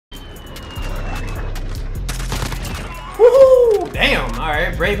Damn,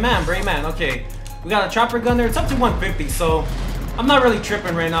 alright, brave man, okay. We got a chopper gun there, it's up to 150, so I'm not really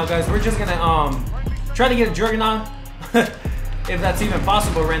tripping right now, guys. We're just gonna try to get a Juggernaut, if that's even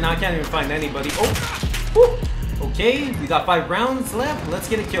possible right now. I can't even find anybody. Oh, whew. Okay, we got 5 rounds left. Let's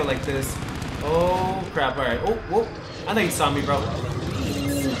get a kill like this. Oh, crap, alright. Oh, whoa. I know you saw me, bro.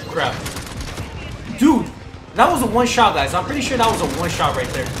 Ooh, crap. Dude, that was a one-shot, guys. I'm pretty sure that was a one-shot right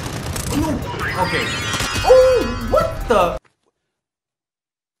there. Ooh, okay. Oh, what the?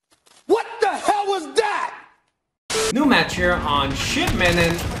 What the hell was that? New match here on Shipment,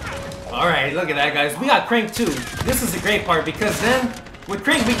 and alright, look at that, guys. We got Crank too. This is the great part because then with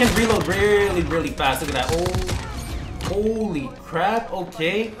Crank we can reload really fast. Look at that. Oh, holy crap.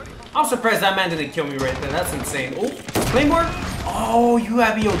 Okay, I'm surprised that man didn't kill me right there. That's insane. Oh, Claymore. Oh, you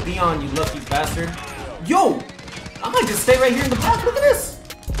have EOD on, you lucky bastard. Yo, I might just stay right here in the back. Look at this.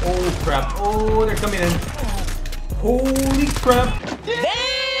 Oh crap. Oh, they're coming in. Holy crap.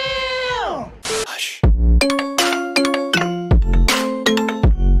 Damn! Hush.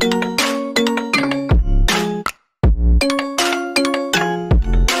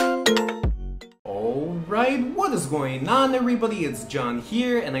 What is going on, everybody? It's John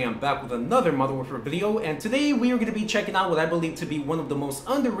here, and I am back with another Modern Warfare video, and today we are going to be checking out what I believe to be one of the most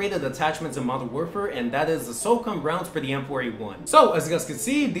underrated attachments in Modern Warfare, and that is the Socom rounds for the M4A1. So, as you guys can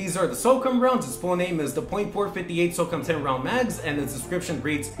see, these are the Socom rounds. Its full name is the .458 Socom 10 round mags, and its description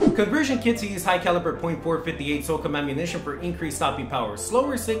reads, conversion kit to use high caliber .458 Socom ammunition for increased stopping power.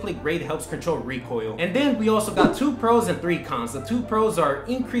 Slower cyclic rate helps control recoil. And then we also got 2 pros and 3 cons. The 2 pros are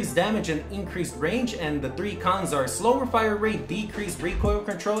increased damage and increased range, and the 3 cons are slower fire rate, decreased recoil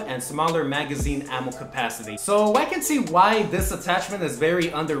control, and smaller magazine ammo capacity. So I can see why this attachment is very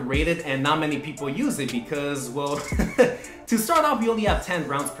underrated and not many people use it because, well, to start off, you only have 10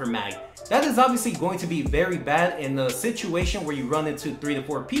 rounds per mag. That is obviously going to be very bad in a situation where you run into 3 to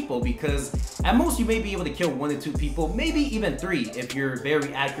 4 people because at most you may be able to kill 1 to 2 people, maybe even 3 if you're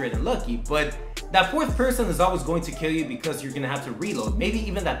very accurate and lucky, but that 4th person is always going to kill you because you're going to have to reload, maybe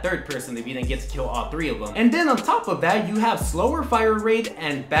even that 3rd person if you didn't get to kill all 3 of them. And then on top of that, you have slower fire rate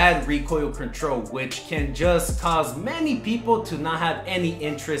and bad recoil control, which can just cause many people to not have any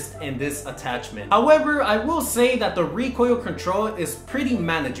interest in this attachment. However, I will say that the recoil control is pretty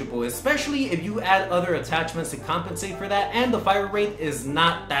manageable, especially if you add other attachments to compensate for that, and the fire rate is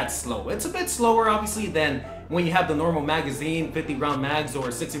not that slow. It's a bit slower obviously than when you have the normal magazine, 50 round mags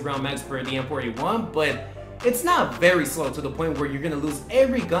or 60 round mags for the M4A1, but it's not very slow to the point where you're gonna lose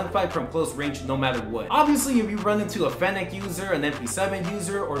every gunfight from close range no matter what. Obviously, if you run into a Fennec user, an MP7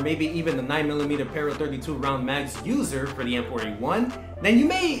 user, or maybe even the 9mm Para 32 round mags user for the M4A1, then you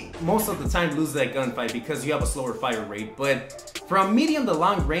may most of the time lose that gunfight because you have a slower fire rate, but from medium to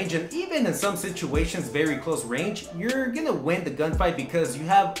long range, and even in some situations very close range, you're gonna win the gunfight because you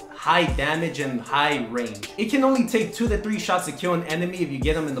have high damage and high range. It can only take 2 to 3 shots to kill an enemy if you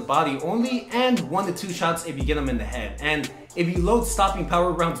get them in the body only, and 1 to 2 shots if you get them in the head. And if you load stopping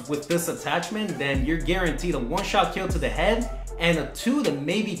power rounds with this attachment, then you're guaranteed a 1-shot kill to the head and a 2 to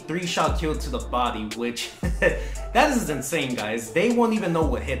maybe 3-shot kill to the body, which that is insane, guys. They won't even know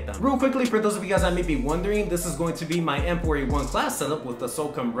what hit them. Real quickly, for those of you guys that may be wondering, this is going to be my M4A1 class setup with the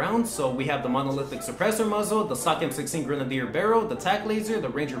Socom round. So we have the monolithic suppressor muzzle, the stock M16 grenadier barrel, the tac laser, the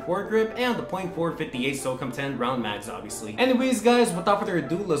Ranger foregrip, and the .458 Socom 10 round mags, obviously. Anyways, guys, without further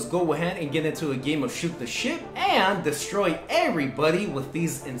ado, let's go ahead and get into a game of shoot the ship and destroy everybody with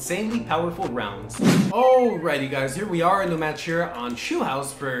these insanely powerful rounds. Alrighty, guys, here we are in the match here on Shoe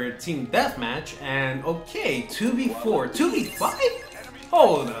House for Team Deathmatch, and okay, 2v4, 2v5?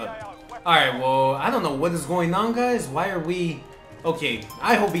 Hold up. Alright, well, I don't know what is going on, guys. Why are we... Okay,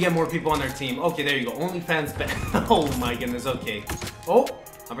 I hope we get more people on our team. Okay, there you go, OnlyFans ban. Oh my goodness, okay. Oh,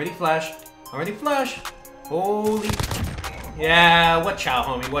 I'm ready flash. I'm ready flash. Holy... Yeah, watch out,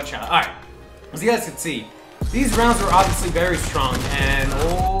 homie, watch out. Alright, as you guys can see, these rounds are obviously very strong, and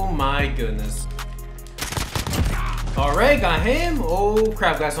oh my goodness. Alright, got him. Oh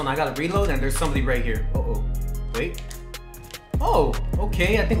crap, guys, hold on, I gotta reload, and there's somebody right here. Uh-oh. Wait. Oh,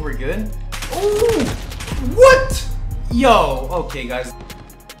 okay, I think we're good. Oh! What? Yo, okay, guys.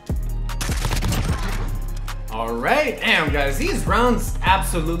 Alright, damn, guys, these rounds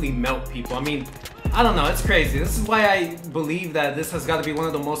absolutely melt people. I mean, I don't know, it's crazy. This is why I believe that this has got to be one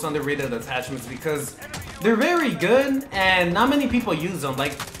of the most underrated attachments because they're very good, and not many people use them.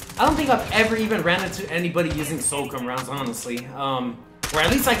 Like, I don't think I've ever even ran into anybody using Socom rounds, honestly. Or at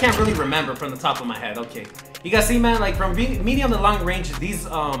least I can't really remember from the top of my head. Okay, you guys see, man, like from medium to long range, these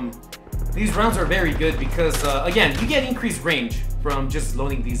rounds are very good because, again, you get increased range from just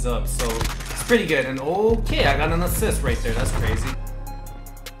loading these up. So pretty good. And okay, I got an assist right there. That's crazy.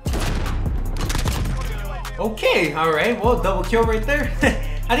 Okay, alright. Well, double kill right there.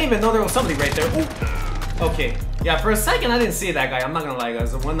 I didn't even know there was somebody right there. Ooh. Okay. Yeah, for a second I didn't see that guy. I'm not gonna lie,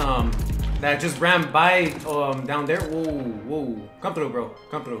 guys. The one that just ran by down there. Whoa, whoa. Come through, bro.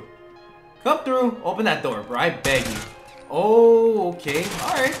 Come through. Come through. Open that door, bro. I beg you. Oh, okay.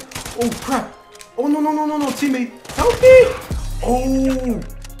 Alright. Oh, crap. Oh, no, no, no, no, no. Teammate. Help me.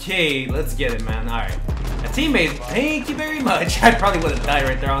 Okay. Let's get it, man. Alright. A teammate, thank you very much. I probably would have died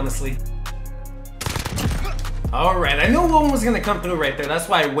right there, honestly. Alright. I knew one was going to come through right there. That's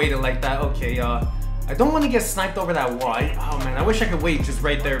why I waited like that. Okay, I don't want to get sniped over that wall. Oh, man. I wish I could wait just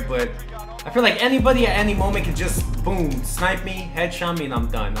right there, but I feel like anybody at any moment could just, boom, snipe me, headshot me, and I'm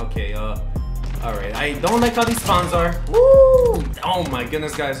done. Okay, alright. I don't like how these spawns are. Woo! Oh my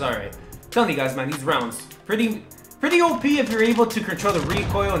goodness, guys. Alright. Telling you guys, man, these rounds, pretty OP if you're able to control the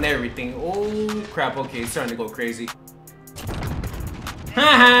recoil and everything. Oh, crap. Okay, it's starting to go crazy.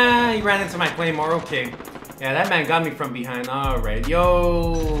 Haha, he ran into my claymore. Okay. Yeah, that man got me from behind. Alright.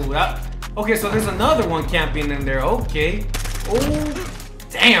 Yo. Okay, so there's another one camping in there. Okay. Oh,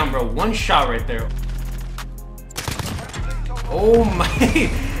 damn, bro. One shot right there. Oh my.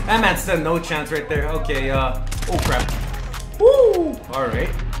 That man said no chance right there. Okay, oh crap. Woo! Alright.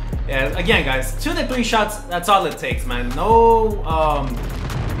 Yeah, again, guys, 2 to 3 shots, that's all it takes, man. No,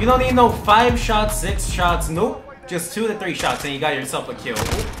 you don't need no 5 shots, 6 shots. Nope. Just 2 to 3 shots and you got yourself a kill.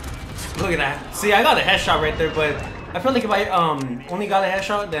 Ooh. Look at that. See, I got a headshot right there, but I feel like if I only got a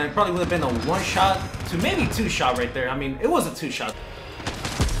headshot, then it probably would have been a 1 shot to maybe 2 shot right there. I mean, it was a 2 shot.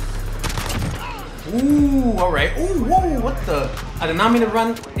 Ooh, alright. Ooh, whoa, what the? I did not mean to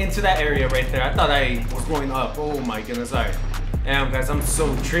run into that area right there. I thought I was going up. Oh my goodness, alright. Damn, guys, I'm so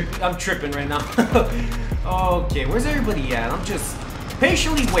trippy. I'm tripping right now. Okay, where's everybody at? I'm just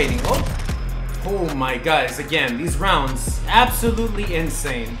patiently waiting. Oh my guys, again, these rounds, absolutely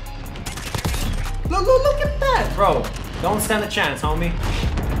insane. Look at that, bro. Don't stand a chance, homie.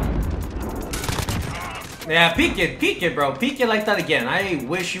 Yeah, peek it, bro. Peek it like that again. I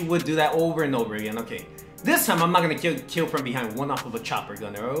wish you would do that over and over again. Okay. This time, I'm not going to kill from behind. One off of a chopper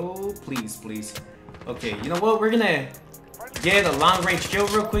gunner. Oh, please, please. Okay, you know what? We're going to get a long-range kill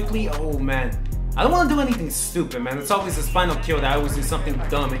real quickly. Oh, man. I don't want to do anything stupid, man. It's always this final kill that I always do something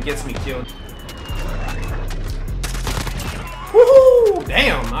dumb and gets me killed. Woohoo!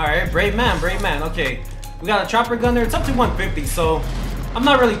 Damn. All right. Brave man, brave man. Okay. We got a chopper gunner. It's up to 150, so I'm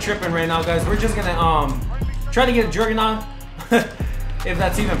not really tripping right now, guys. We're just going to, try to get a Juggernaut, if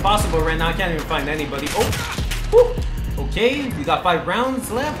that's even possible right now. I can't even find anybody. Oh, woo. Okay, we got 5 rounds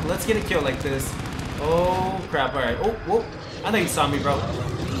left. Let's get a kill like this. Oh, crap. All right. Oh, whoa. I know you saw me, bro.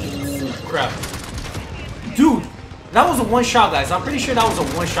 Ooh, crap. Dude, that was a 1 shot, guys. I'm pretty sure that was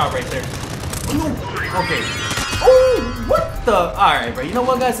a 1 shot right there. Ooh, okay. Oh, what the? All right, bro. You know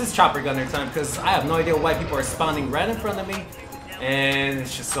what, guys? It's chopper gunner time because I have no idea why people are spawning right in front of me. And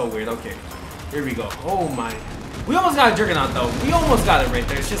it's just so weird. Okay. Here we go. Oh my. We almost got a Juggernaut though. We almost got it right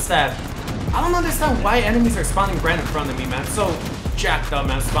there. It's just that I don't understand why enemies are spawning right in front of me, man. So jacked up,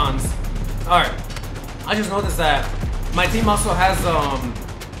 man. Spawns. Alright. I just noticed that my team also has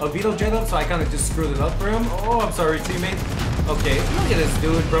a Vito jet up, so I kind of just screwed it up for him. Oh, I'm sorry, teammate. Okay. Look at this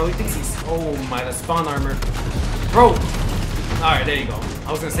dude, bro. He thinks he's... Oh my, the spawn armor. Bro. Alright, there you go.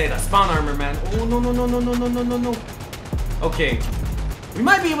 I was gonna say that spawn armor, man. Oh, no, no, no, no, no, no, no, no, no. Okay. We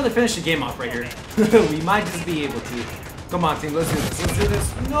might be able to finish the game off right here. We might just be able to. Come on, team. Let's do this. Let's do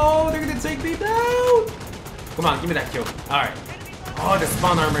this. No, they're going to take me down. Come on. Give me that kill. All right. Oh, the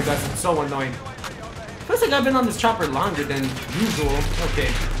spawn armor, guys. It's so annoying. Feels like I've been on this chopper longer than usual.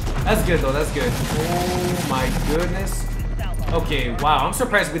 Okay. That's good, though. That's good. Oh, my goodness. Okay. Wow. I'm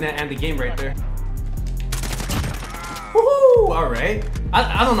surprised we didn't end the game right there. Woohoo! All right.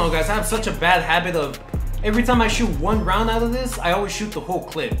 I don't know, guys. I have such a bad habit of... Every time I shoot 1 round out of this, I always shoot the whole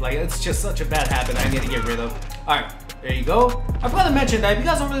clip. Like, it's just such a bad habit I need to get rid of. Alright, there you go. I forgot to mention that if you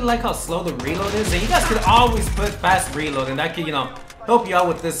guys don't really like how slow the reload is, then you guys could always put fast reload, and that could, you know, help you out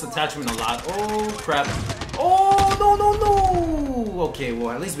with this attachment a lot. Oh, crap. Oh, no, no, no! Okay, well,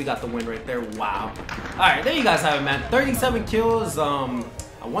 at least we got the win right there. Wow. Alright, there you guys have it, man. 37 kills. I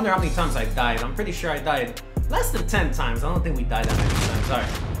wonder how many times I died. I'm pretty sure I died less than 10 times. I don't think we died that many times.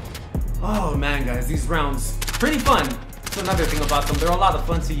 Alright. Oh man, guys, these rounds, pretty fun. That's another thing about them. They're a lot of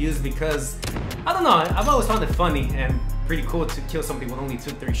fun to use because, I don't know, I've always found it funny and pretty cool to kill something with only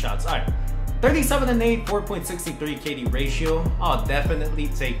 2-3 shots. Alright, 37 and 8, 4.63 KD ratio. I'll definitely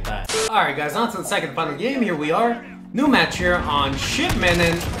take that. Alright guys, on to the second final game. Here we are. New match here on Shipment,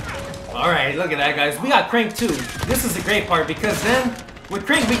 and alright, look at that, guys. We got Crank 2. This is the great part because then With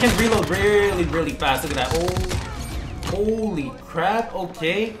crank, we can reload really fast. Look at that. Oh, holy crap.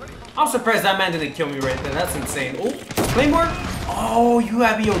 Okay. I'm surprised that man didn't kill me right there. That's insane. Oh, Claymore. Oh, you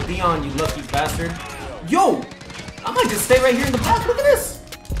have EOD on, you lucky bastard. Yo, I might just stay right here in the back. Look at this.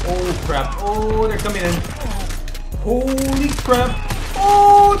 Oh, crap. Oh, they're coming in. Holy crap.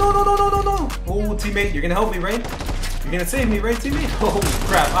 Oh, no. Oh, teammate, you're going to help me, right? You're going to save me, right, teammate? Oh,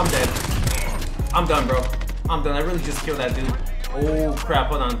 crap. I'm dead. I'm done, bro. I'm done. I really just killed that dude. Oh, crap.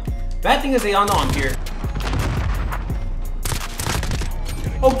 Hold on. Bad thing is they all know I'm here.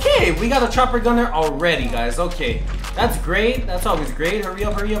 Okay, we got a chopper gunner already, guys. Okay, that's great. That's always great. Hurry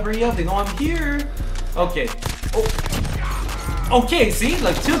up. They know I'm here. Okay. Oh. Okay, see?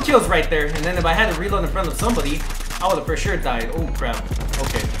 Like 2 kills right there. And then if I had to reload in front of somebody, I would have for sure died. Oh, crap.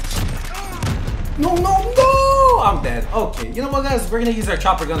 Okay. No! I'm dead. Okay, you know what, guys? We're going to use our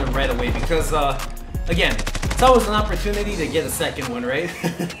chopper gunner right away because, again, it's always an opportunity to get a second one, right?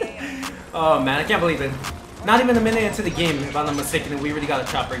 Oh, man, I can't believe it. Not even a minute into the game, if I'm not mistaken, and we already got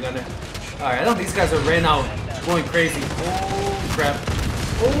a chopper gunner. Alright, I know these guys are right now going crazy. Oh, crap.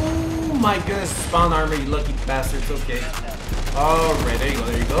 Oh, my goodness. Spawn armor, you lucky bastards. Okay. Alright, there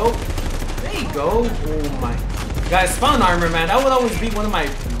you go. There you go. Oh, my. Guys, spawn armor, man. That would always be one of my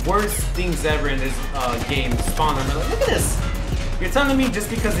worst things ever in this game. Spawn armor. Like, look at this. You're telling me just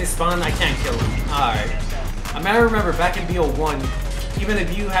because they spawn, I can't kill them. Alright. I mean, I remember back in BO1, even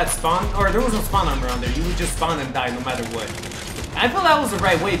if you had spawn, or there was no spawn armor on there, you would just spawn and die no matter what. I feel that was the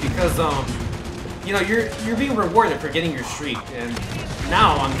right way because, you know, you're being rewarded for getting your streak, and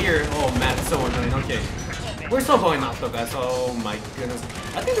now I'm here. Oh man, it's so annoying. Okay, we're still going off though, guys. Oh my goodness,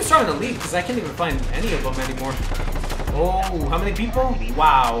 I think they're starting to leave because I can't even find any of them anymore. Oh, how many people?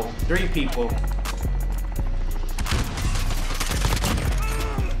 Wow, 3 people.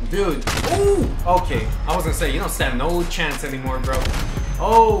 Dude, ooh, okay, I was gonna say, you don't stand no chance anymore, bro.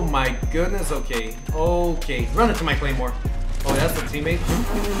 Oh my goodness, okay, run into my Claymore. Oh, that's a teammate?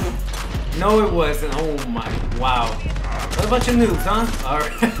 No, it wasn't. Oh my, wow. What a bunch of noobs, huh?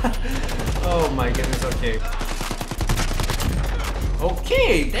 Alright. Oh my goodness, okay.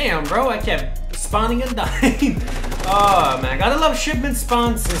 Okay, damn, bro, I kept spawning and dying. Oh man, gotta love shipment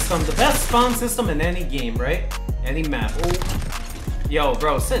spawn system. The best spawn system in any game, right? Any map. Oh. Yo,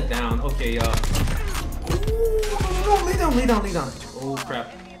 bro, sit down. Okay, ooh, lay down. Oh,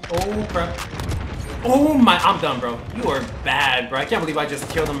 crap. Oh, my. I'm done, bro. You are bad, bro. I can't believe I just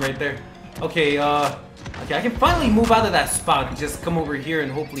killed him right there. Okay, okay, I can finally move out of that spot and just come over here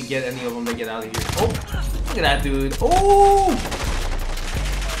and hopefully get any of them to get out of here. Oh, look at that, dude. Oh!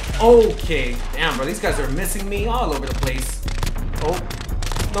 Okay. Damn, bro. These guys are missing me all over the place. Oh.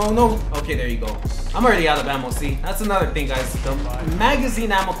 No. Okay, there you go. I'm already out of ammo, see? That's another thing, guys. The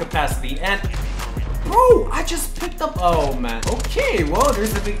magazine ammo capacity. And, bro, I just picked up... Oh, man. Okay, well,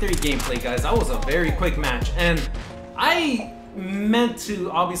 there's the victory gameplay, guys. That was a very quick match. And I meant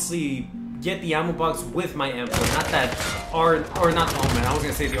to, obviously, get the ammo box with my M4. Not that or not... Oh, man, I was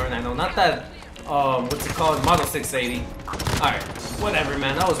going to say the R90. Not that... what's it called? Model 680. Alright, whatever,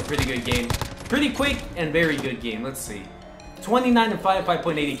 man. That was a pretty good game. Pretty quick and very good game. Let's see. 29 and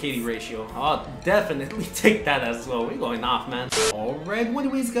 5.80 KD ratio. I'll definitely take that as well. We're going off, man. Alright,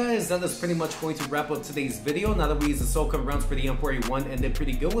 anyways, guys, that is pretty much going to wrap up today's video. Now that we used the Socom rounds for the M4A1 and did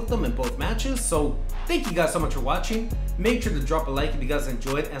pretty good with them in both matches. So, thank you guys so much for watching. Make sure to drop a like if you guys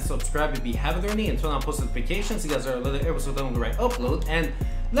enjoyed and subscribe if you haven't already and turn on post notifications so you guys are alerted every single time when I upload. And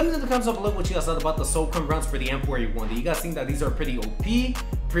let me know in the comments down below what you guys thought about the Socom rounds for the M4A1. Do you guys think that these are pretty OP?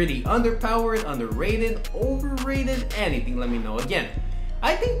 Pretty underpowered, underrated, overrated, anything, let me know. Again,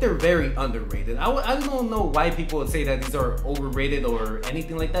 I think they're very underrated. I don't know why people would say that these are overrated or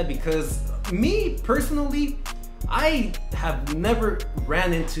anything like that, because me, personally, I have never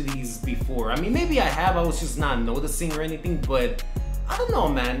ran into these before. I mean, maybe I have, I was just not noticing or anything, but I don't know,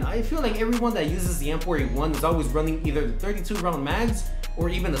 man. I feel like everyone that uses the M4A1 is always running either the 32 round mags or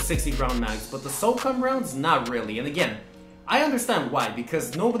even the 60 round mags, but the Socom rounds, not really. And again, I understand why,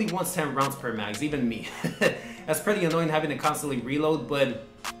 because nobody wants 10 rounds per mags, even me. That's pretty annoying having to constantly reload, but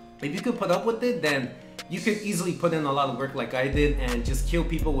if you could put up with it, then you could easily put in a lot of work like I did and just kill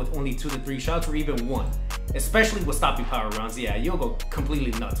people with only 2 to 3 shots or even 1. Especially with stopping power rounds. Yeah, you'll go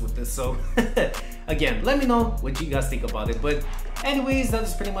completely nuts with this. So again, let me know what you guys think about it. But anyways, that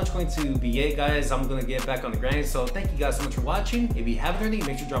is pretty much going to be it, guys. I'm gonna get back on the grind. So thank you guys so much for watching. If you haven't already,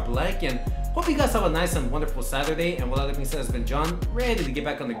 make sure to drop a like, and hope you guys have a nice and wonderful Saturday. And with all that being said, it's been John, ready to get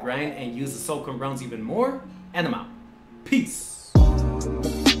back on the grind and use the Socom rounds even more. And I'm out. Peace.